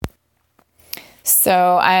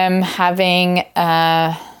So I'm having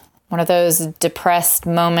one of those depressed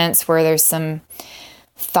moments where there's some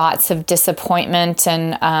thoughts of disappointment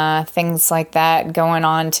and things like that going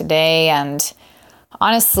on today. And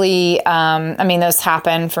honestly, those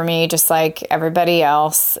happen for me just like everybody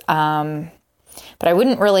else. But I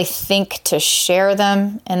wouldn't really think to share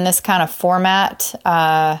them in this kind of format.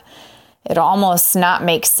 It almost not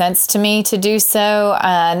make sense to me to do so.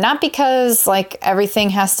 Not because like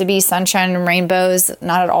everything has to be sunshine and rainbows,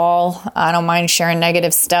 not at all. I don't mind sharing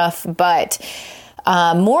negative stuff, but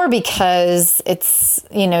more because it's,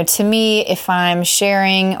 to me, if I'm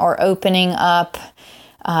sharing or opening up,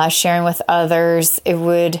 sharing with others, it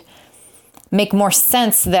would make more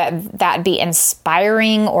sense that be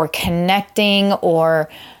inspiring or connecting or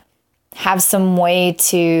have some way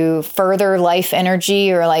to further life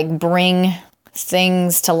energy or like bring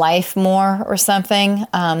things to life more or something,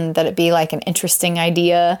 that it be like an interesting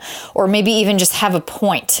idea or maybe even just have a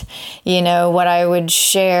point. What I would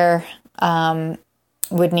share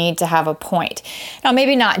would need to have a point. Now,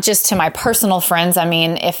 maybe not just to my personal friends. I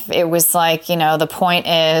mean, if it was like, the point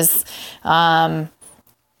is,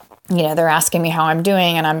 they're asking me how I'm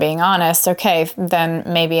doing and I'm being honest. Okay, then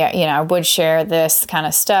maybe, I would share this kind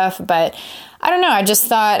of stuff. But I don't know. I just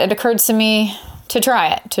thought it occurred to me to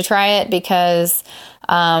try it because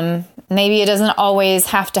maybe it doesn't always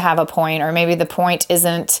have to have a point, or maybe the point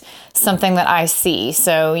isn't something that I see.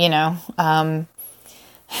 So, and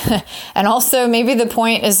also maybe the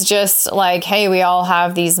point is just like, hey, we all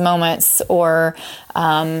have these moments, or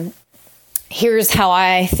here's how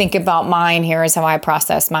I think about mine, here's how I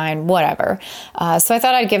process mine, whatever. So I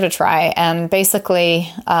thought I'd give it a try and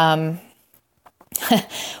basically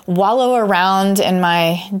wallow around in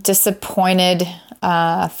my disappointed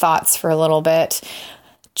thoughts for a little bit.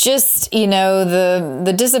 Just,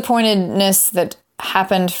 the disappointedness that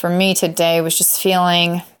happened for me today was just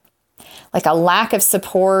feeling like a lack of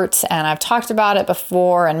support, and I've talked about it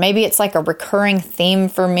before, and maybe it's like a recurring theme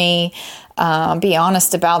for me. Be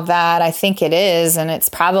honest about that. I think it is, and it's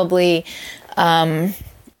probably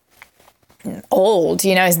old.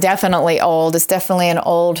 It's definitely old. It's definitely an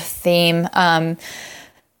old theme. But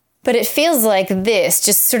it feels like this,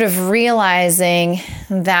 just sort of realizing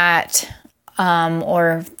that,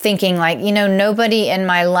 or thinking like, nobody in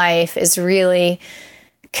my life is really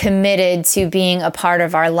committed to being a part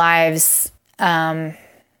of our lives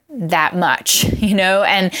that much,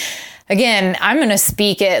 and again, I'm going to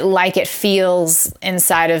speak it like it feels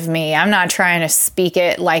inside of me. I'm not trying to speak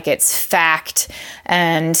it like it's fact,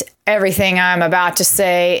 and everything I'm about to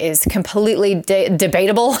say is completely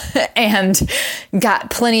debatable and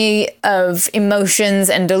got plenty of emotions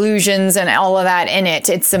and delusions and all of that in it.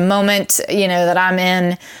 It's a moment, that I'm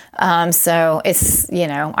in. So it's,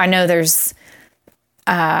 I know there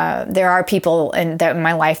are people in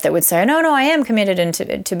my life that would say, no, I am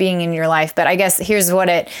committed to being in your life. But I guess here's what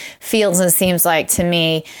it feels and seems like to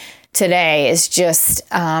me today is just,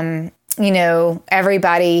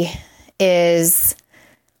 everybody is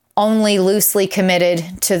only loosely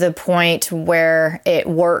committed to the point where it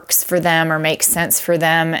works for them or makes sense for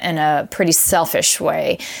them in a pretty selfish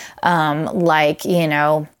way.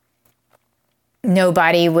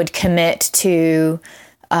 Nobody would commit to,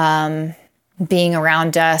 being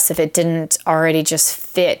around us if it didn't already just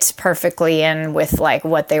fit perfectly in with like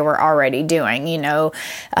what they were already doing.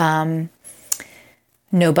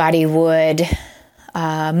 Nobody would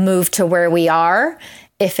move to where we are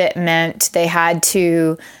if it meant they had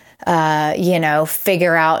to,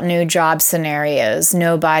 figure out new job scenarios.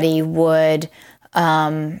 Nobody would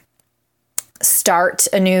start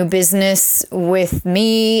a new business with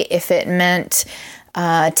me if it meant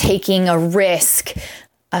taking a risk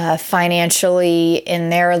financially in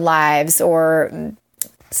their lives, or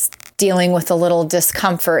dealing with a little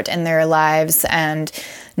discomfort in their lives. And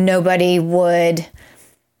nobody would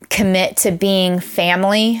commit to being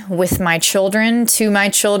family with my children, to my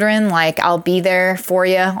children. Like, I'll be there for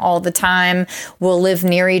you all the time. We'll live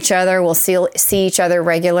near each other. We'll see each other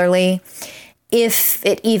regularly. If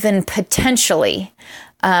it even potentially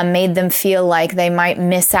made them feel like they might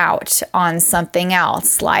miss out on something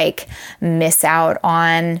else, like miss out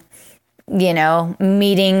on,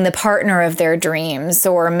 meeting the partner of their dreams,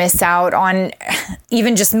 or miss out on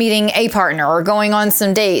even just meeting a partner, or going on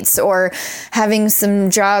some dates, or having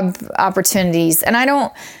some job opportunities. And I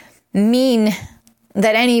don't mean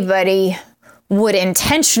that anybody would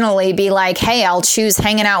intentionally be like, hey, I'll choose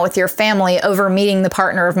hanging out with your family over meeting the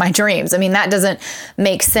partner of my dreams. I mean, that doesn't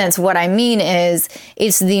make sense. What I mean is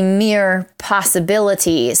it's the mere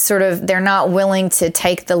possibility, sort of, they're not willing to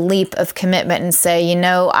take the leap of commitment and say, you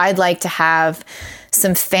know, I'd like to have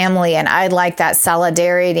some family and I'd like that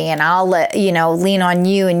solidarity and I'll lean on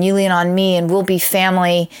you and you lean on me and we'll be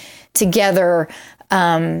family together.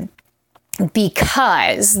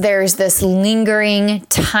 Because there's this lingering,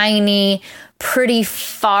 tiny, pretty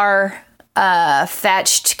far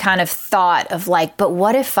fetched kind of thought of like, but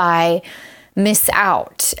what if I miss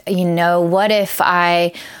out? You know, what if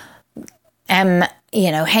I am,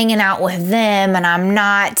 hanging out with them and I'm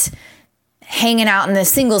not hanging out in the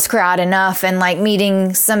singles crowd enough and like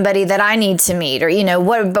meeting somebody that I need to meet, or,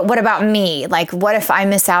 what about me? Like, what if I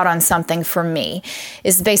miss out on something for me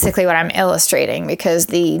is basically what I'm illustrating, because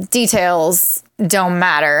the details don't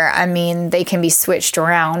matter. I mean, they can be switched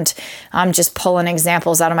around. I'm just pulling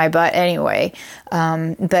examples out of my butt anyway.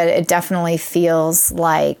 But it definitely feels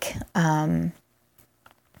like, when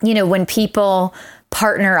people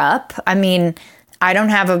partner up, I mean, I don't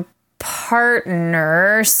have a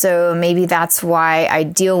partner, so maybe that's why I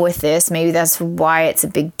deal with this. Maybe that's why it's a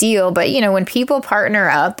big deal. But, when people partner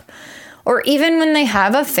up, or even when they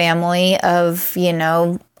have a family of,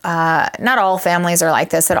 not all families are like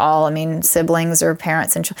this at all. I mean, siblings or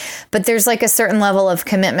parents and children, but there's like a certain level of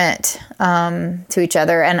commitment to each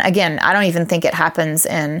other. And again, I don't even think it happens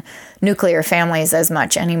in nuclear families as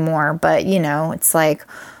much anymore. But, it's like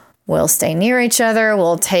we'll stay near each other.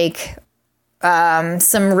 We'll take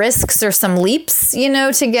some risks or some leaps,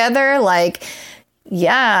 together. Like,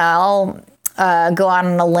 yeah, I'll go out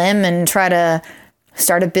on a limb and try to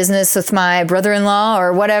start a business with my brother-in-law,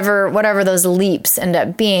 or whatever those leaps end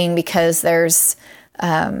up being, because there's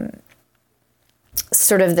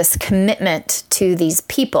sort of this commitment to these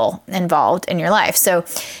people involved in your life. So,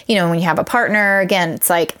 when you have a partner, again,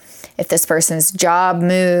 it's like if this person's job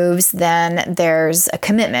moves, then there's a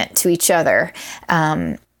commitment to each other.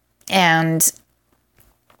 And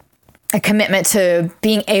a commitment to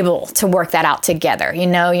being able to work that out together. You're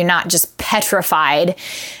not just petrified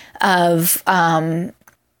of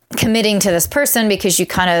committing to this person because you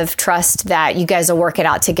kind of trust that you guys will work it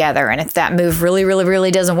out together. And if that move really, really,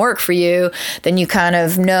 really doesn't work for you, then you kind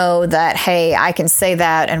of know that, hey, I can say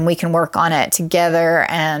that and we can work on it together,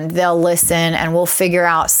 and they'll listen and we'll figure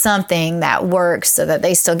out something that works so that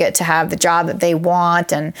they still get to have the job that they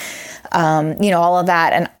want, and, all of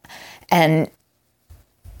that. And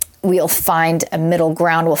we'll find a middle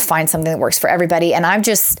ground. We'll find something that works for everybody. And I've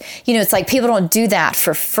just, it's like people don't do that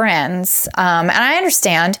for friends. And I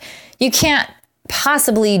understand you can't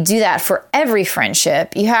possibly do that for every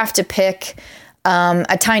friendship. You have to pick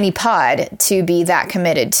a tiny pod to be that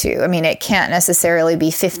committed to. I mean, it can't necessarily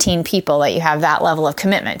be 15 people that you have that level of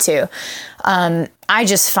commitment to. I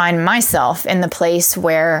just find myself in the place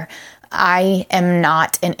where I am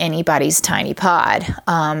not in anybody's tiny pod.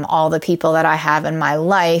 All the people that I have in my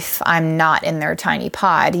life, I'm not in their tiny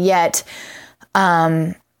pod. Yet,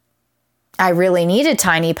 I really need a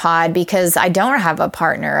tiny pod because I don't have a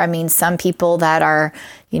partner. I mean, some people that are,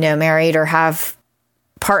 married or have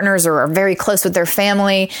partners or are very close with their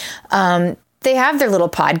family, they have their little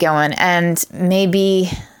pod going, and maybe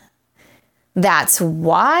that's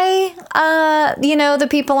why, the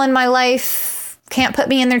people in my life can't put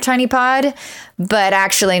me in their tiny pod, but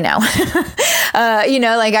actually no.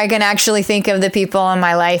 Like I can actually think of the people in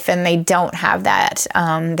my life and they don't have that.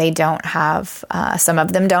 They don't have, some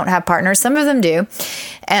of them don't have partners. Some of them do.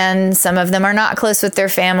 And some of them are not close with their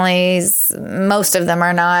families. Most of them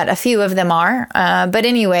are not. A few of them are. But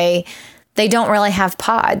anyway, they don't really have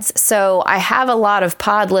pods. So I have a lot of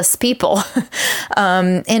podless people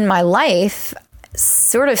in my life,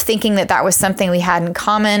 sort of thinking that was something we had in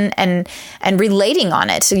common and relating on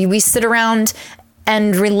it. So we sit around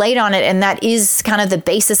and relate on it. And that is kind of the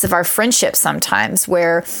basis of our friendship sometimes,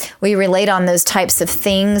 where we relate on those types of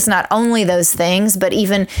things, not only those things, but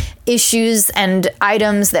even issues and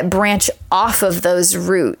items that branch off of those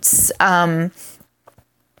roots. So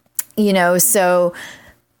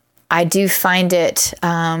I do find it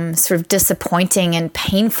sort of disappointing and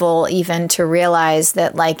painful even to realize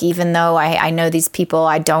that, like, even though I know these people,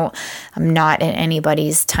 I'm not in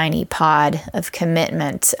anybody's tiny pod of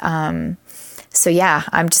commitment. So yeah,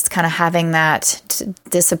 I'm just kind of having that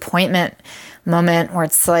disappointment moment where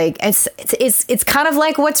it's like, it's kind of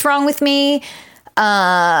like, what's wrong with me?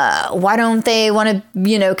 Why don't they want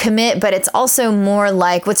to, commit? But it's also more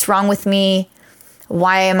like, what's wrong with me?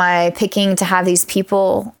 why am I picking to have these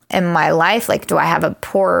people in my life? Like, do I have a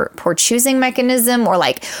poor choosing mechanism, or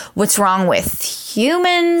like, what's wrong with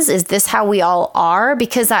humans? Is this how we all are?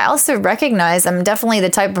 Because I also recognize I'm definitely the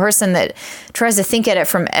type of person that tries to think at it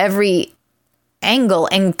from every angle,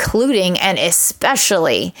 including and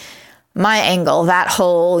especially my angle, that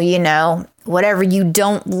whole, whatever you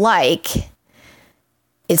don't like,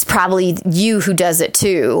 it's probably you who does it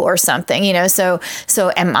too, or something, so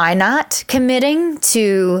am I not committing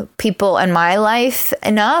to people in my life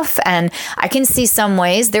enough? And I can see some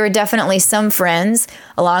ways. There are definitely some friends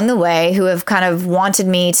along the way who have kind of wanted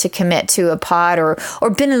me to commit to a pod, or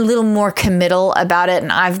been a little more committal about it, and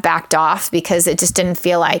I've backed off because it just didn't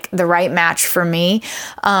feel like the right match for me.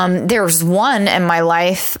 There's one in my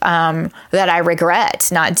life that I regret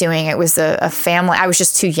not doing. It was a family. I was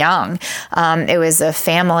just too young. It was a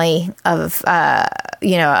family of, a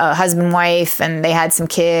husband, wife, and they had some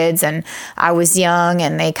kids, and I was young,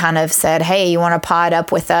 and they kind of said, hey, you want to pod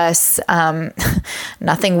up with us?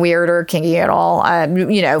 Nothing weird or kinky at all.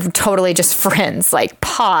 Totally just friends, like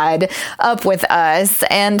pod up with us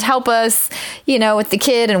and help us, with the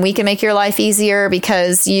kid, and we can make your life easier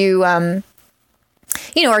because you, are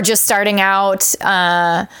just starting out,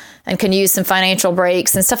 and can use some financial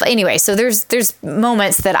breaks and stuff. Anyway, so there's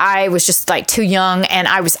moments that I was just like too young, and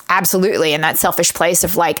I was absolutely in that selfish place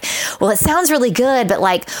of like, well, it sounds really good, but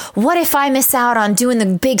like, what if I miss out on doing the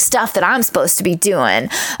big stuff that I'm supposed to be doing?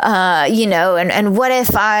 And what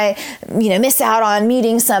if I, miss out on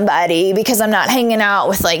meeting somebody because I'm not hanging out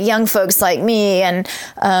with like young folks like me, and,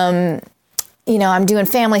 I'm doing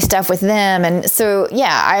family stuff with them. And so,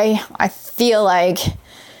 yeah, I feel like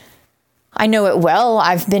I know it well.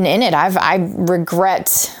 I've been in it. I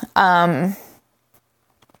regret not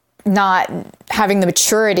having the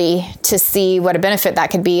maturity to see what a benefit that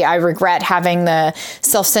could be. I regret having the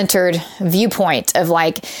self-centered viewpoint of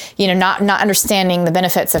like, not understanding the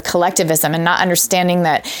benefits of collectivism, and not understanding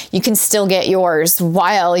that you can still get yours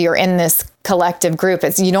while you're in this collective group.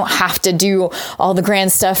 You don't have to do all the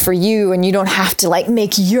grand stuff for you, and you don't have to like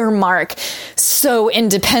make your mark so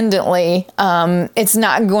independently. It's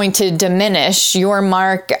not going to diminish your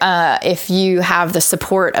mark if you have the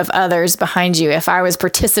support of others behind you. If I was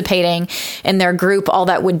participating in their group, all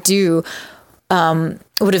that would do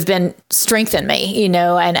would have been strengthen me,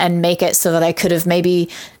 and make it so that I could have maybe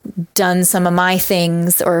done some of my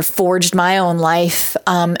things or forged my own life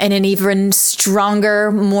in an even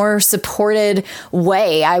stronger, more supported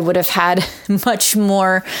way. I would have had much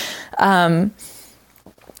more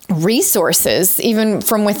resources, even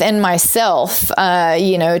from within myself,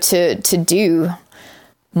 to do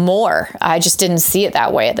more. I just didn't see it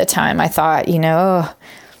that way at the time. I thought,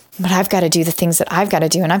 but I've got to do the things that I've got to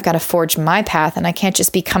do, and I've got to forge my path, and I can't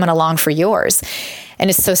just be coming along for yours. And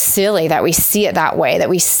it's so silly that we see it that way, that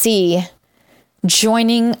we see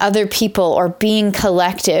joining other people or being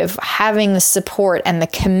collective, having the support and the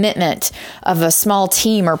commitment of a small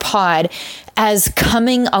team or pod as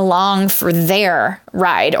coming along for their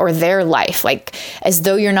ride or their life, like as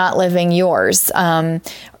though you're not living yours,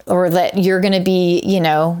 or that you're going to be,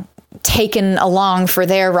 taken along for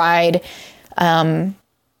their ride.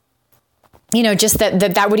 Just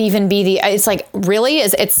that would even be it's like, really,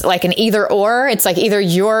 it's like an either or. It's like either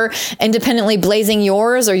you're independently blazing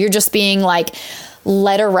yours, or you're just being like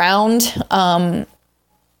led around,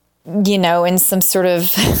 in some sort of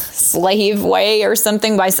slave way or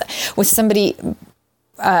something with somebody,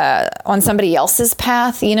 on somebody else's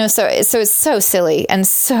path, so it's so silly and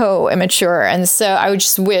so immature. And so I would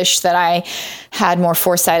just wish that I had more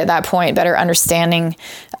foresight at that point, better understanding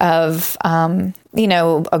of,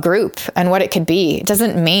 a group and what it could be. It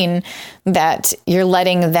doesn't mean that you're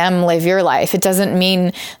letting them live your life. It doesn't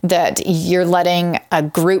mean that you're letting a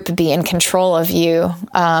group be in control of you,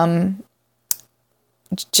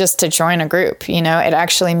 just to join a group. It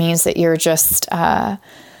actually means that you're just,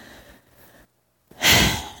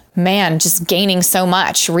 just gaining so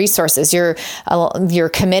much resources. You're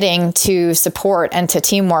committing to support and to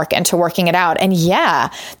teamwork and to working it out. And yeah,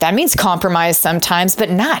 that means compromise sometimes, but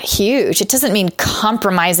not huge. It doesn't mean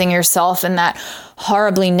compromising yourself in that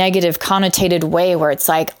horribly negative connotated way where it's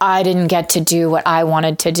like, I didn't get to do what I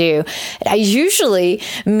wanted to do. It usually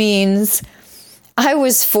means I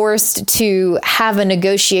was forced to have a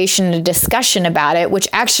negotiation, a discussion about it, which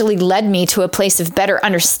actually led me to a place of better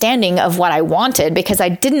understanding of what I wanted, because I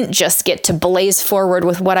didn't just get to blaze forward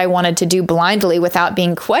with what I wanted to do blindly without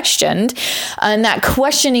being questioned. And that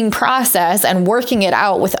questioning process and working it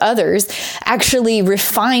out with others actually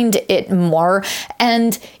refined it more.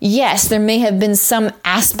 And yes, there may have been some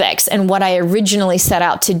aspects in what I originally set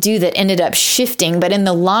out to do that ended up shifting, but in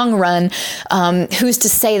the long run, who's to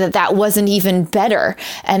say that that wasn't even better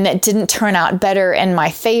and that didn't turn out better in my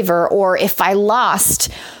favor? Or if I lost,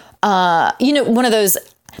 one of those,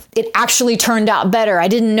 it actually turned out better. I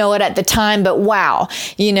didn't know it at the time, but wow,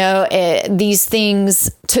 these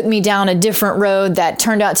things took me down a different road that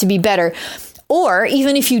turned out to be better. Or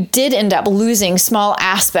even if you did end up losing small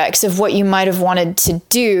aspects of what you might have wanted to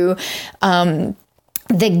do,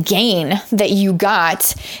 the gain that you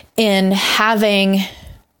got in having,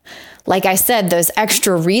 like I said, those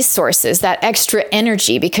extra resources, that extra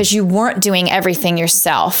energy, because you weren't doing everything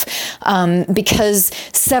yourself, because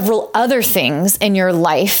several other things in your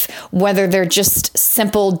life, whether they're just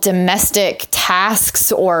simple domestic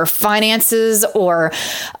tasks or finances or,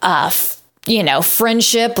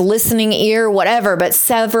 friendship, listening ear, whatever, but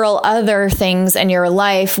several other things in your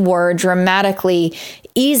life were dramatically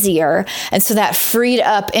easier. And so that freed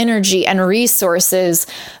up energy and resources.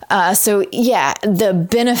 The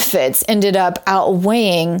benefits ended up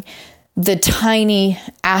outweighing the tiny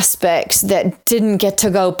aspects that didn't get to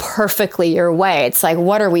go perfectly your way. It's like,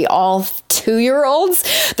 what are we, all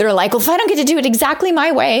 2-year-olds? They're like, well, if I don't get to do it exactly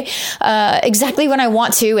my way, exactly when I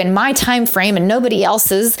want to, in my time frame and nobody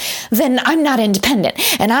else's, then I'm not independent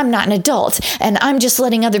and I'm not an adult and I'm just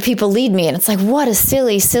letting other people lead me. And it's like, what a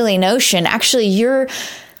silly, silly notion. Actually, you're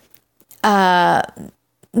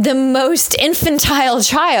the most infantile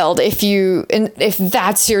child, if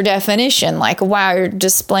that's your definition. Like, wow, you're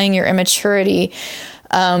displaying your immaturity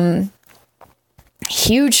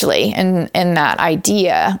hugely in that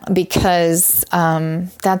idea, because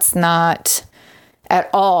that's not at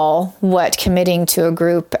all what committing to a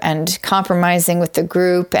group and compromising with the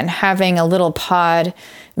group and having a little pod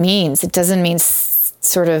means. It doesn't mean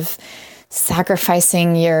sort of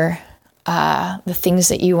sacrificing your the things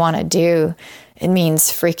that you want to do. It means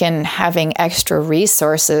freaking having extra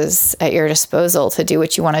resources at your disposal to do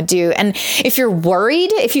what you want to do. And if you're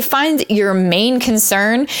worried, if you find your main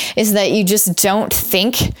concern is that you just don't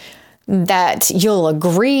think that you'll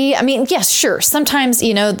agree. I mean, yes, sure. Sometimes,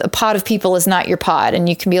 the pod of people is not your pod, and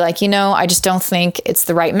you can be like, I just don't think it's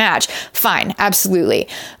the right match. Fine. Absolutely.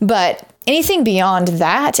 But anything beyond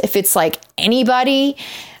that, if it's like anybody,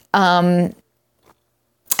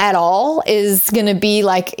 at all is going to be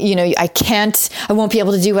like, I won't be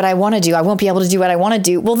able to do what I want to do. I won't be able to do what I want to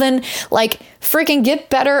do. Well, then freaking get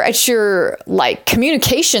better at your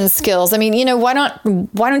communication skills. I mean, why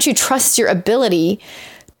don't you trust your ability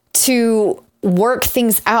to work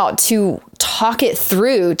things out, to talk it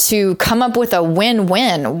through, to come up with a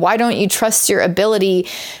win-win? Why don't you trust your ability,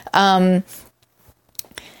 and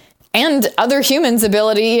other humans'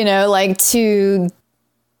 ability, to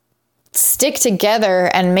stick together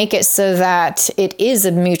and make it so that it is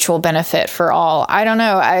a mutual benefit for all? I don't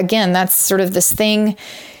know. Again, that's sort of this thing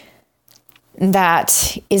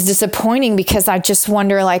that is disappointing, because I just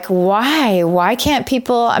wonder, why can't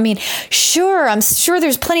people, I'm sure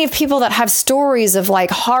there's plenty of people that have stories of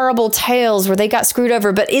horrible tales where they got screwed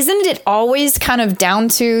over, but isn't it always kind of down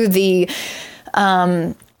to the,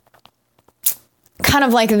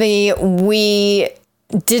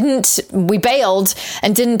 we bailed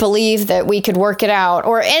and didn't believe that we could work it out,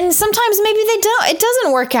 and sometimes maybe it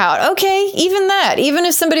doesn't work out. Okay. Even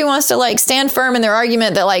if somebody wants to stand firm in their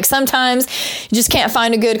argument that sometimes you just can't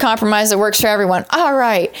find a good compromise that works for everyone. All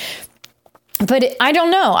right. But I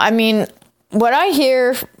don't know. I mean, what I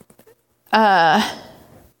hear,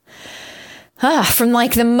 from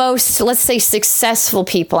the most, let's say, successful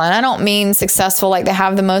people. And I don't mean successful like they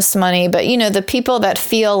have the most money, but the people that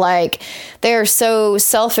feel like they're so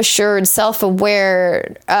self-assured,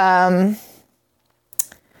 self-aware,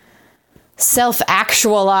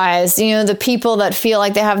 self-actualized, the people that feel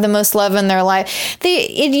like they have the most love in their life.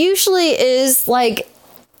 It usually is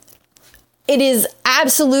it is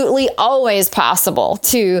absolutely always possible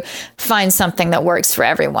to find something that works for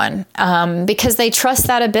everyone, because they trust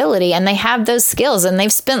that ability and they have those skills and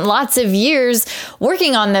they've spent lots of years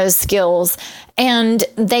working on those skills, and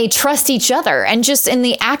they trust each other. And just in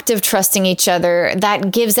the act of trusting each other, that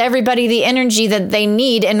gives everybody the energy that they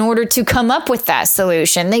need in order to come up with that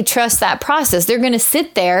solution. They trust that process. They're going to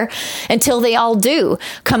sit there until they all do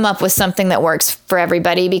come up with something that works for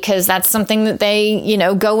everybody, because that's something that they,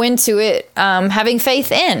 go into it having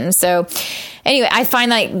faith in. So anyway, I find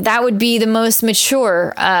like that would be the most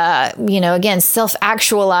mature, again,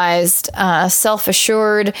 self-actualized,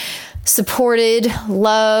 self-assured, supported,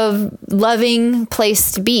 loving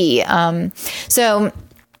place to be. So,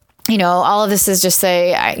 all of this is just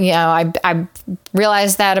say, I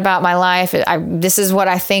realized that about my life. This is what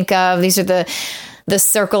I think of. These are the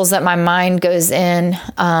circles that my mind goes in.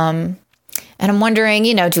 And I'm wondering,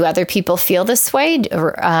 do other people feel this way?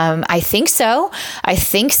 I think so.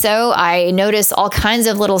 I notice all kinds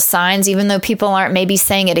of little signs, even though people aren't maybe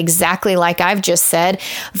saying it exactly like I've just said,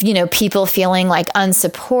 people feeling like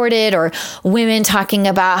unsupported, or women talking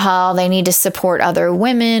about how they need to support other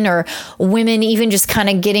women, or women even just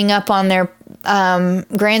kind of getting up on their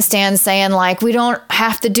grandstand saying like, we don't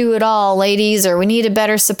have to do it all, ladies, or we need a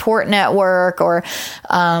better support network, or,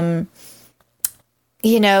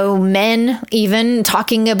 men even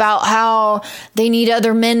talking about how they need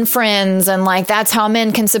other men friends, and like that's how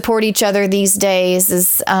men can support each other these days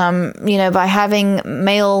is, by having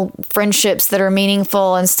male friendships that are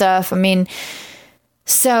meaningful and stuff. I mean,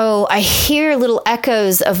 so I hear little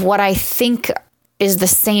echoes of what I think is the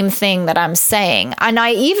same thing that I'm saying. And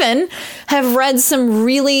I even have read some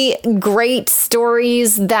really great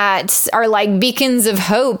stories that are like beacons of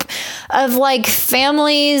hope of like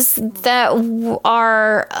families that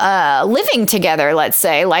are living together, let's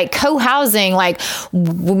say, like co-housing, like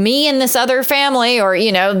me and this other family, or,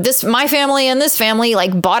 my family and this family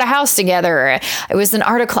like bought a house together. It was an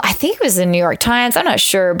article, I think it was in New York Times, I'm not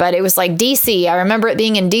sure, but it was like DC. I remember it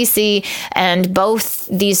being in DC, and both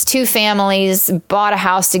these two families bought a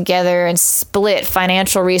house together and split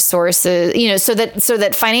financial resources, so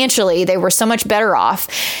that financially they were so much better off,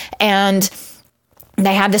 and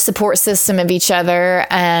they had the support system of each other,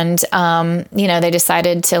 and, they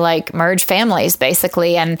decided to like merge families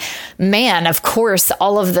basically. And man, of course,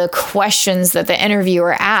 all of the questions that the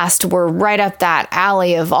interviewer asked were right up that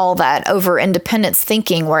alley of all that over independence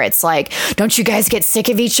thinking, where it's like, don't you guys get sick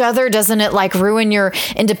of each other? Doesn't it like ruin your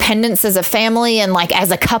independence as a family and like as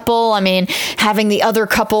a couple? I mean, having the other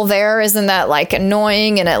couple there, isn't that like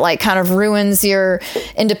annoying? And it like kind of ruins your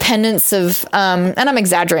independence of, and I'm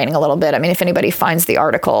exaggerating a little bit. I mean, if anybody finds the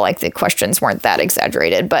article, like the questions weren't that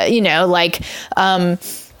exaggerated, but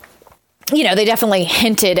they definitely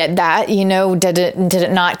hinted at that. Did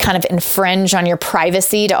it not kind of infringe on your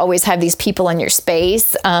privacy to always have these people in your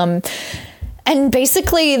space? And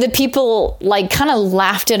basically the people like kind of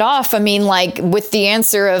laughed it off. I mean, like with the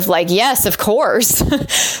answer of like, yes, of course,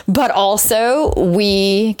 but also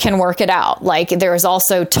we can work it out. Like there's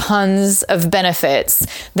also tons of benefits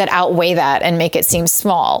that outweigh that and make it seem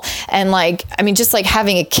small. And like, I mean, just like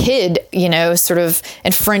having a kid, sort of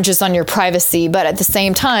infringes on your privacy, but at the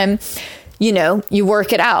same time, you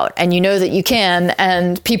work it out, and that you can,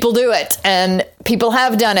 and people do it, and people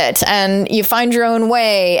have done it, and you find your own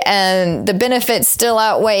way, and the benefits still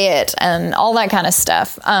outweigh it, and all that kind of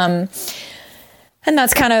stuff. And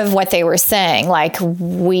that's kind of what they were saying. Like,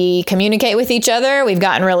 we communicate with each other. We've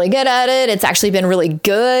gotten really good at it. It's actually been really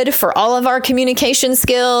good for all of our communication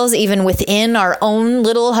skills, even within our own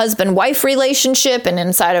little husband-wife relationship and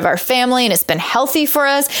inside of our family. And it's been healthy for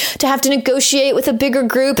us to have to negotiate with a bigger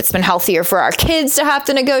group. It's been healthier for our kids to have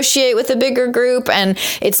to negotiate with a bigger group. And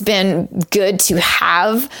it's been good to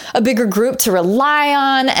have a bigger group to rely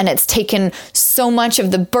on. And it's taken so much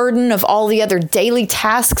of the burden of all the other daily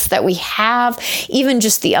tasks that we have, even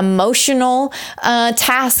just the emotional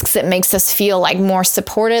tasks. It makes us feel like more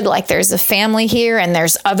supported, like there's a family here and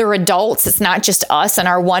there's other adults. It's not just us and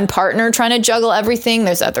our one partner trying to juggle everything.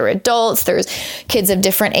 There's other adults, there's kids of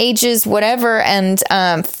different ages, whatever. And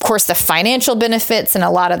of course, the financial benefits and a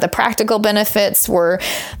lot of the practical benefits were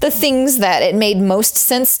the things that it made most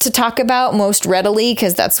sense to talk about most readily,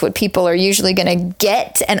 because that's what people are usually going to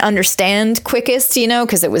get and understand quickest,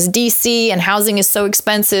 because it was DC and housing is so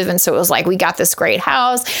expensive. And so it was like, we got this great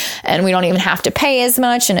house and we don't even have to pay as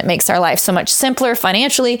much, and it makes our life so much simpler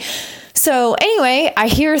financially. So anyway, I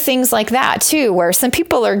hear things like that too, where some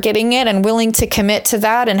people are getting it and willing to commit to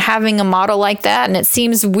that and having a model like that. And it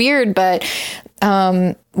seems weird, but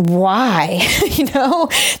why?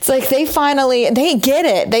 It's like they get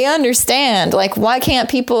it. They understand. Like, why can't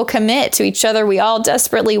people commit to each other? We all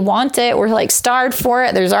desperately want it. We're like starved for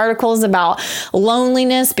it. There's articles about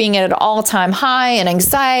loneliness being at an all-time high, and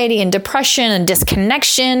anxiety and depression and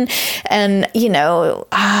disconnection. And,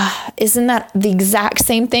 isn't that the exact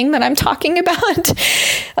same thing that I'm talking about?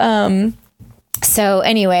 So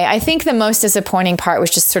anyway, I think the most disappointing part was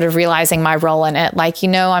just sort of realizing my role in it. Like,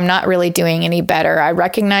 I'm not really doing any better. I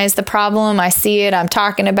recognize the problem. I see it. I'm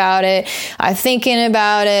talking about it. I'm thinking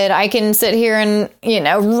about it. I can sit here and,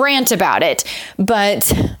 rant about it.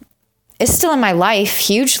 But is still in my life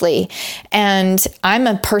hugely. And I'm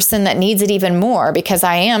a person that needs it even more because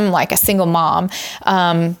I am like a single mom.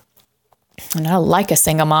 And I like a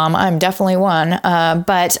single mom. I'm definitely one.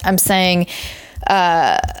 But I'm saying,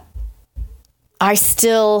 I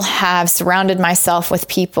still have surrounded myself with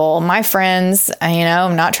people, my friends,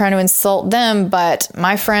 I'm not trying to insult them, but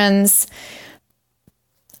my friends,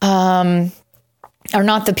 are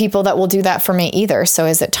not the people that will do that for me either. So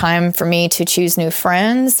is it time for me to choose new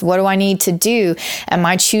friends? What do I need to do? Am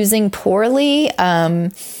I choosing poorly?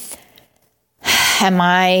 Am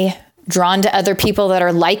I drawn to other people that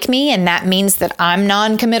are like me? And that means that I'm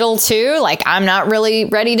non-committal too. Like I'm not really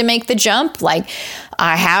ready to make the jump. Like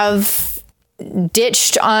I have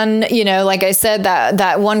ditched on, like I said,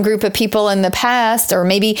 that one group of people in the past, or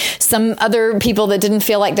maybe some other people that didn't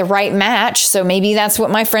feel like the right match. So maybe that's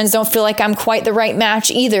what my friends don't feel like I'm quite the right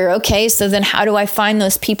match either. Okay. So then how do I find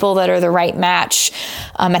those people that are the right match?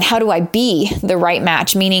 And how do I be the right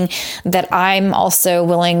match? Meaning that I'm also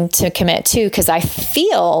willing to commit to, because I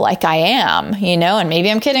feel like I am, and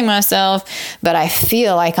maybe I'm kidding myself, but I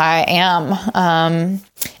feel like I am.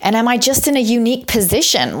 And am I just in a unique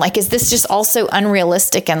position? Like, is this just also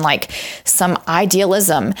unrealistic and like some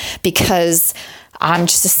idealism because I'm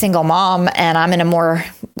just a single mom and I'm in a more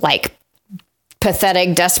like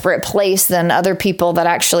pathetic, desperate place than other people that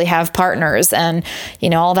actually have partners and,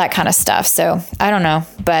 all that kind of stuff. So I don't know.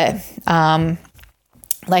 But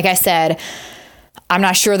like I said, I'm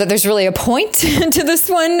not sure that there's really a point to this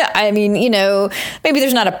one. I mean, maybe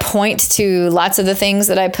there's not a point to lots of the things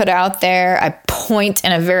that I put out there. I point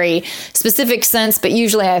in a very specific sense, but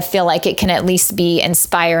usually I feel like it can at least be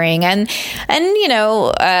inspiring and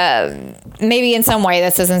maybe in some way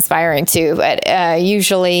this is inspiring too, but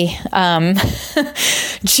usually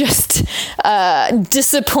just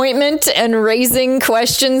disappointment and raising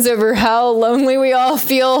questions over how lonely we all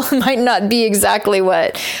feel might not be exactly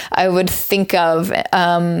what I would think of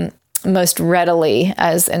most readily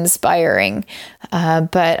as inspiring.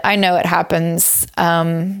 But I know it happens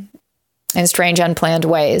in strange, unplanned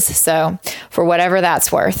ways. So for whatever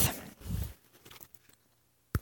that's worth.